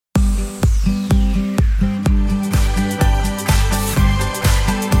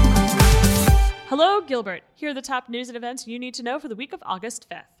Gilbert. Here are the top news and events you need to know for the week of August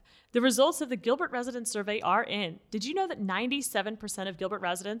 5th. The results of the Gilbert Resident Survey are in. Did you know that 97% of Gilbert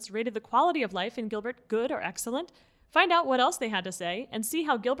residents rated the quality of life in Gilbert good or excellent? Find out what else they had to say and see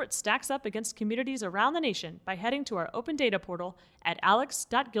how Gilbert stacks up against communities around the nation by heading to our open data portal at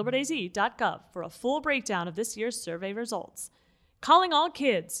alex.gilbertaz.gov for a full breakdown of this year's survey results. Calling all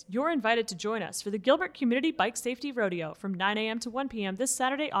kids, you're invited to join us for the Gilbert Community Bike Safety Rodeo from 9 a.m. to 1 p.m. this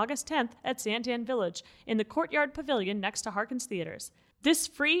Saturday, August 10th at Santan Village in the Courtyard Pavilion next to Harkins Theaters. This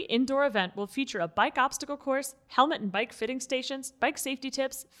free indoor event will feature a bike obstacle course, helmet and bike fitting stations, bike safety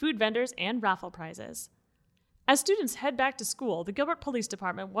tips, food vendors, and raffle prizes. As students head back to school, the Gilbert Police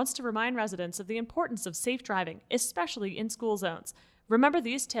Department wants to remind residents of the importance of safe driving, especially in school zones. Remember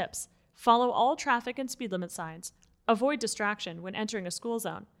these tips. Follow all traffic and speed limit signs. Avoid distraction when entering a school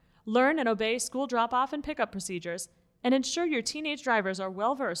zone. Learn and obey school drop-off and pickup procedures. And ensure your teenage drivers are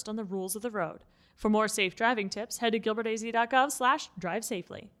well-versed on the rules of the road. For more safe driving tips, head to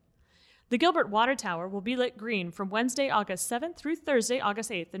gilbertaz.gov/drivesafely. The Gilbert Water Tower will be lit green from Wednesday, August 7th through Thursday, August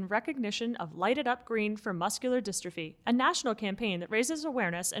 8th in recognition of Lighted Up Green for Muscular Dystrophy, a national campaign that raises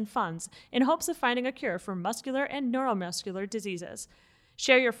awareness and funds in hopes of finding a cure for muscular and neuromuscular diseases.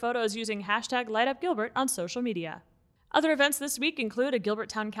 Share your photos using hashtag #LightUpGilbert on social media. Other events this week include a Gilbert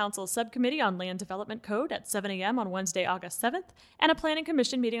Town Council subcommittee on land development code at 7 a.m. on Wednesday, August 7th, and a Planning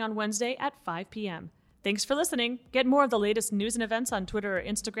Commission meeting on Wednesday at 5 p.m. Thanks for listening. Get more of the latest news and events on Twitter or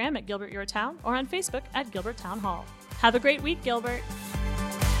Instagram at Gilbert Your Town or on Facebook at Gilbert Town Hall. Have a great week, Gilbert.